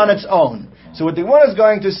happened on its own. So what the one is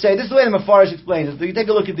going to say, this is the way the Mefarish explains it. So you take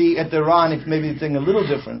a look at the Ran, it's maybe the thing a little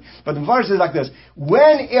different. But the Mefarish says like this.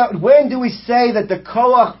 When do we say that the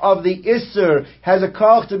koach of the Isser has a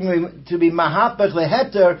koach to be mahapach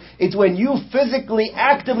leheter? It's when you physically,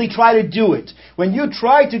 actively try to do it. When you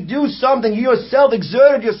try to do something, you yourself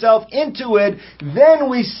exerted yourself into it, then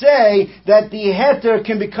we say that the heter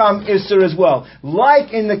can become Isser as well.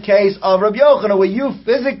 Like in the case of Rabbi Yochanan, where you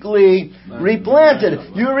physically replanted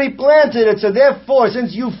it. You replanted it. So therefore,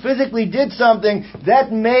 since you physically did something,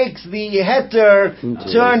 that makes the heter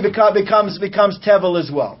becomes tevel as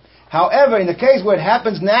well. However, in the case where it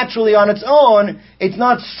happens naturally on its own, it's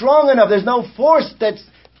not strong enough. There's no force that's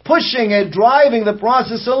pushing it, driving the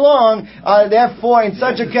process along. Therefore, in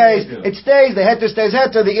such a case, it stays. The heter stays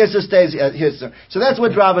heter. The isser stays isser. So that's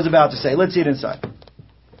what Rabbi is about to say. Let's see it inside.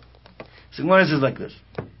 So Gemara says like this.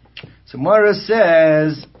 So Gemara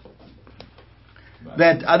says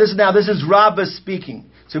that this is Rabbi speaking.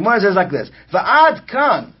 So Gemara says like this: Va'ad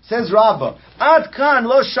kan, says Rabbi, ad kan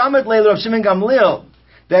lo shamet leil Rav Shimon Gamliel.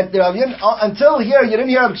 That until here you didn't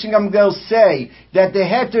hear Rav Shimon Gamliel say that the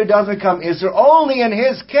heter doesn't become isser. Only in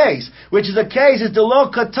his case, which is a case is the lo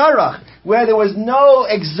katarach, where there was no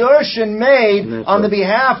exertion made on the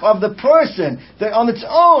behalf of the person. That on its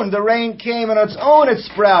own the rain came and on its own it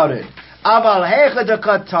sprouted. Aval hecha de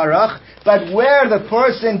katarach. But where the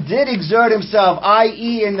person did exert himself,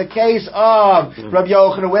 i.e. in the case of Rabbi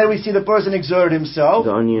Yochanan, where we see the person exert himself.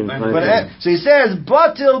 The onion. So he says,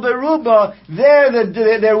 Batil Beruba,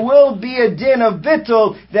 there will be a din of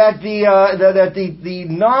bittul, that the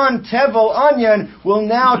non-tevel onion will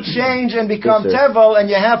now change and become tevel, and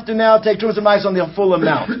you have to now take Trumas and Mais on the full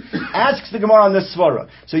amount. Asks the Gemara on this svara.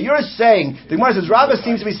 So you're saying, the Gemara says, Rabbi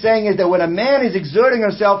seems to be saying is that when a man is exerting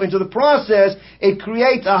himself into the process, it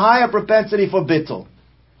creates a higher propensity for bittul.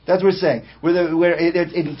 That's what we're saying. Where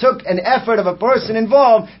it took an effort of a person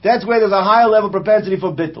involved, that's where there's a higher level propensity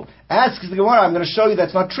for bittul. Asks the Gemara, I'm going to show you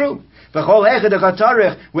that's not true.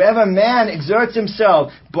 Wherever a man exerts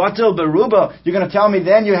himself, batil beruba, you're going to tell me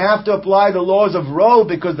then you have to apply the laws of rov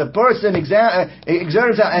because the person exerts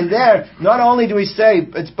himself. And there, not only do we say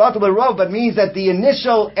it's batil beruba, but means that the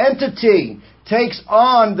initial entity takes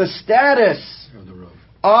on the status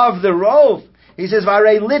of the rov. He says,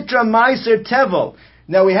 "Varei litra meiser tevel."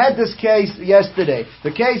 Now we had this case yesterday.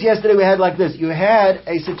 The case yesterday we had like this. You had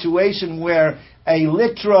a situation where a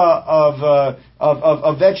litra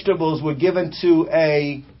of vegetables were given to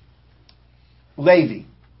a Levi.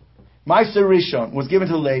 Meiser Rishon was given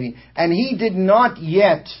to the Levi, and he did not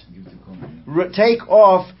yet take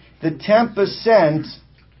off the 10%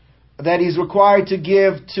 that he's required to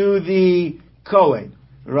give to the Kohen,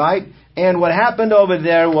 right? And what happened over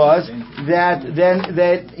there was that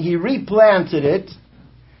he replanted it.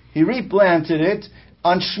 He replanted it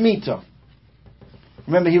on Shemitah.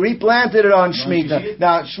 Remember, he replanted it on Shemitah.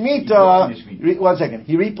 Now, Shemitah, one second.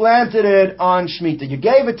 He replanted it on Shemitah. You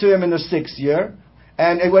gave it to him in the 6th year.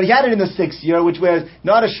 And he had it in the 6th year, which was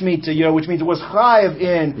not a Shemitah year, which means it was chayiv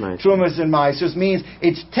in Trumas and Maisus, means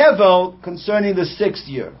it's tevel concerning the 6th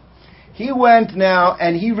year. He went now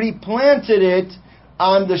and he replanted it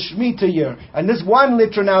on the Shemitah year. And this 1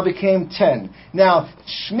 liter now became 10. Now,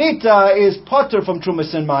 Shemitah is potter from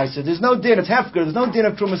Trumas and Maisus. There's no din, it's hefker, there's no din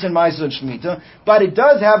of Trumas and Maisus and Shemitah, but it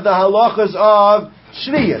does have the halachas of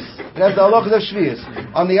Shviyas. It has the halachas of Shviyas.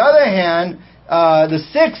 On the other hand, the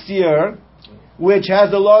 6th year, which has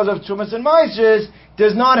the laws of Trumas and Maisus,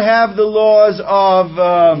 does not have the laws of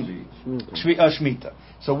Shemitah.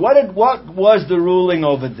 So what was the ruling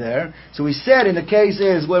over there? So we said in the case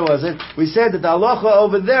is, where was it? We said that the halacha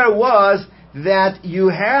over there was that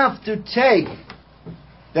you're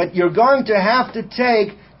going to have to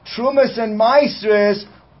take Trumas and Maisers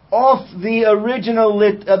off the original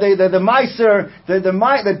the Meiser,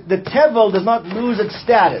 the Tevel does not lose its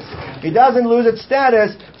status. It doesn't lose its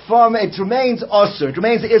status it remains Osir. It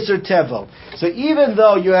remains the Isser Tevel. So even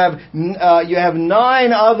though you have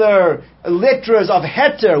 9 other litras of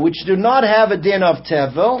Heter, which do not have a din of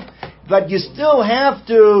Tevel, but you still have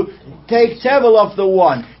to take Tevel off the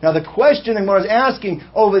 1. Now the question the Gemara is asking,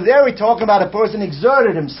 over there we're talking about a person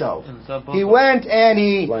exerted himself. He went and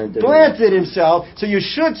he planted himself, so you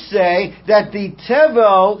should say that the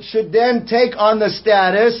Tevel should then take on the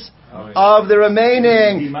status of the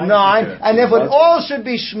remaining 9, and therefore it all should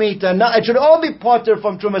be Shemitah. It should all be potter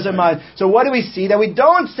from Trumas and Ma'is. So what do we see? That we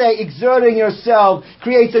don't say exerting yourself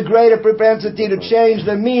creates a greater propensity to change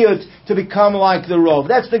the miyut to become like the rov.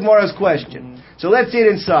 That's the Gemara's question. So let's see it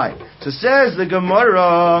inside. So says the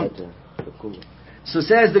Gemara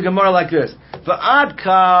like this.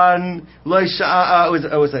 V'adkan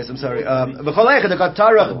I'm sorry.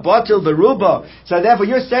 So therefore,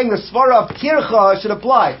 you're saying the svara of tircha should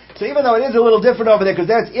apply. So even though it is a little different over there, because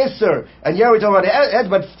that's isser, and here we're talking about heter,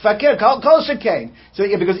 but fakir kol shekain. So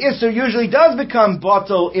because isser usually does become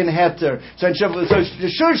bottle in heter. So the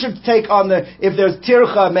shur should take on if there's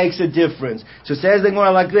tircha makes a difference. So says the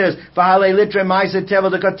Gemara like this: V'halei litre ma'aser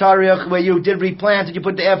tevel dekatariach, where you did replant it, you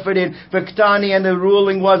put the effort in. V'ktani, and the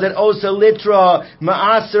ruling was that osa litra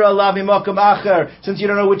ma'aser alav imokam acher. Since you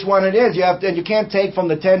don't know which one it is, you can't take from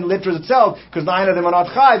the 10 liters itself because 9 of them are not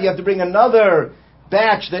chayiv. You have to bring another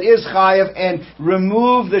batch that is chayiv and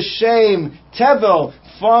remove the shame tevel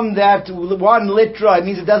from that 1 litra. It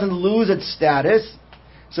means it doesn't lose its status.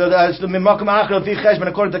 So the mimokam acher fi cheshbon,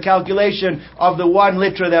 according to the calculation of the 1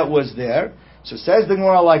 litra that was there. So says the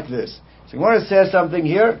Gemara like this. So the Gemara says something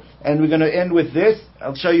here, and we're going to end with this.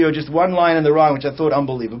 I'll show you just one line in the wrong, which I thought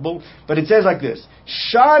unbelievable. But it says like this.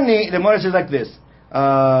 The Gemara says like this.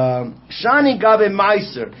 Shani gabe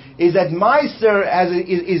meiser is that meiser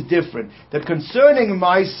is different. That concerning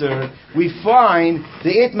meiser, we find the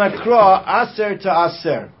itmakra aser to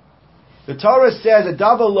aser. The Torah says a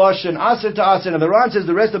double lashon, aser to aser, and the Ran says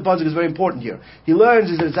the rest of the pasuk is very important here. He learns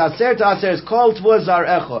is that it's aser to aser, it's called tvuz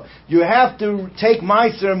zarecha. You have to take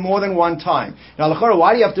meiser more than one time. Now, l'chora,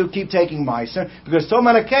 why do you have to keep taking meiser? Because so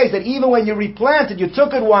many cases that even when you replanted, you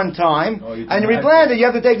took it one time, and you replanted, you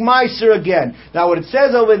have to take meiser again. Now, what it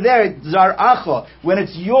says over there, zaracha, when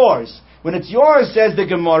it's yours. When it's yours, says the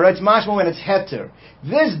Gemara, it's mashma when it's heter.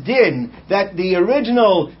 This din, that the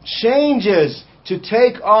original changes to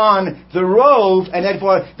take on the rove, and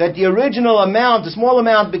therefore that the original amount, the small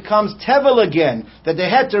amount, becomes tevel again, that the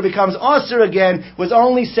heter becomes aser again, was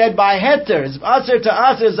only said by heter. Aser to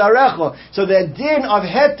aser zarecho. So the din of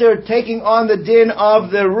heter taking on the din of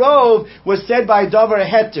the rove was said by davar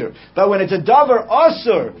heter. But when it's a davar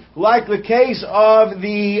aser, like the case of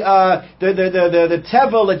the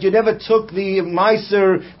tevel, that you never took the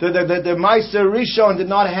meiser, the meiser rishon did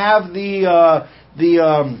not have the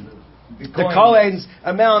Kohen's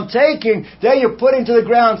amount taking, there you put into the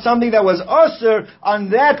ground something that was usher.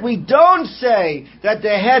 On that we don't say that the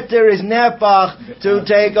heter is nepach to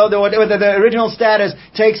take, or the original status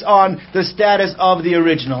takes on the status of the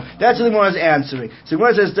original. That's what the Gemara is answering. So the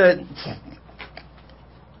Gemara says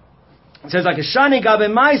it says like a shani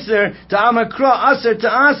gabe meiser to amakra aser to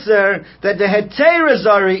aser, that the heter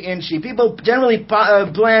zari inshi. People generally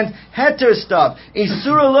plant heter stuff.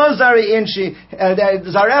 Isura lo zari inshi.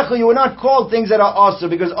 Zarecha, you were not called things that are aser,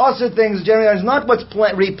 because aser things generally is not what's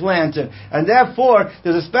replanted, and therefore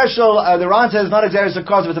there's a special. The Ran says not exactly a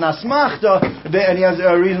cause, but it's an asmachta, and he has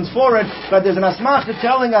reasons for it. But there's an asmachta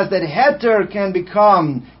telling us that heter can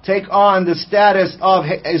take on the status of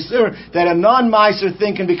isur, that a non-meiser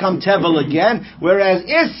thing can become tevel again, whereas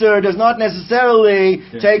isur does not necessarily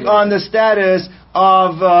take on the status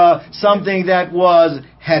of something that was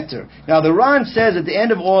heter. Now the Ran says at the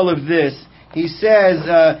end of all of this, he says,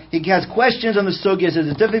 he has questions on the sugya, says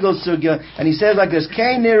it's a difficult sugya, and he says like this,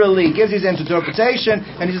 Kain nirali, gives his interpretation,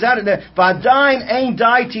 and he says out of there, Vadain ein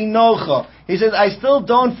daiti nocha. He says, I still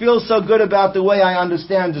don't feel so good about the way I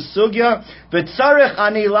understand the sugya, but tzarech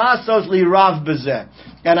ani lasos li rav bezeh.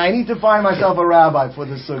 And I need to find myself a rabbi for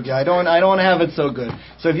the sugya. I don't have it so good.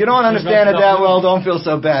 So if you don't understand it that well, don't feel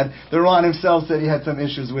so bad. The Ran himself said he had some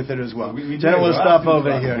issues with it as well. Then we'll stop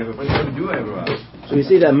over here. So we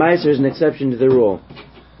see that meiser is an exception to the rule.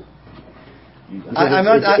 I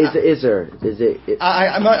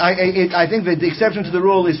think that the exception to the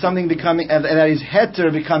rule is something becoming, that is heter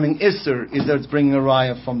becoming isser, is that it's bringing a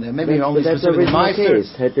raya from there. Maybe only specifically meiser.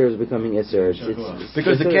 Case. Heter is becoming isser.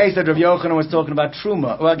 Because the case that Rav Yochanan was talking about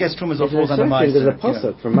truma. Well, I guess truma falls under meiser. There's a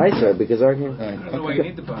pasuk from meiser because our. I don't know why you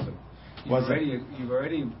need the pasuk. You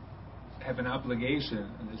already have an obligation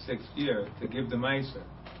in the 6th year to give the meiser.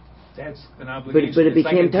 That's an obligation. But it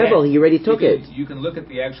became tevel. He already took it. You can look at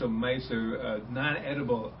the actual meiser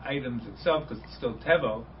non-edible items itself because it's still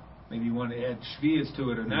tevel. Maybe you want to add shvias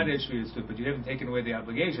to it or not add shvias to it, but you haven't taken away the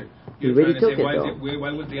obligation. You're already trying to took say, it,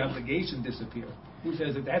 why would the obligation disappear? Who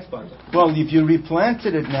says that that's possible? Well, if you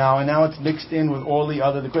replanted it now, and now it's mixed in with all the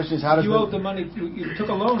other, the question is how does you owed the money, you took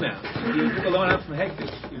a loan out. You took a loan out from Hector.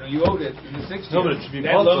 You owed it in the 6th year. No, but it should be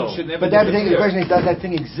that loan should never But the question is, does that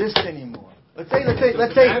thing exist anymore? Let's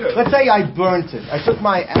say I burnt it. I took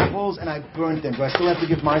my apples and I burnt them. Do I still have to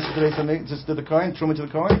give meiser to the Kohen, truma to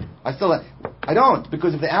the Kohen? I don't,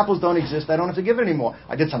 because if the apples don't exist, I don't have to give it anymore.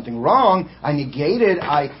 I did something wrong. I negated.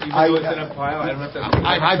 I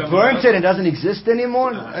burnt it. It doesn't exist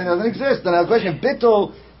anymore. It doesn't exist. And the question, if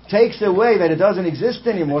bittul takes away that it doesn't exist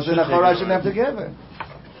anymore, so then I shouldn't have to give it.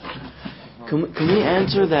 Can we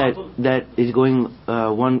answer that is going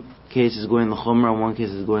one case is going the chumrah and one case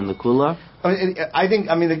is going the kula?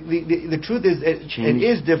 The truth is, it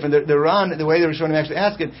is different. The Ran, the way the Rishonim actually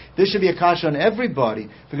ask it, this should be a kasha on everybody,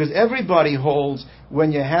 because everybody holds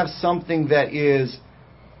when you have something that is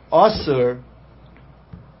asur,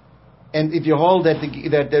 and if you hold that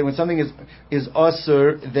when something is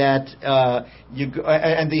asur, that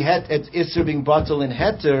and it's isur being batal in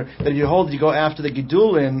heter, that if you hold, you go after the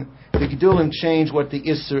gedulim change what the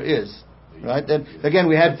isur is. Right? Then again,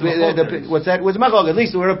 we had what's that? Was machlok? At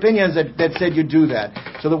least there were opinions that said you do that.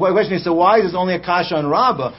 So the question is, so why is this only a kasha on Rabbah?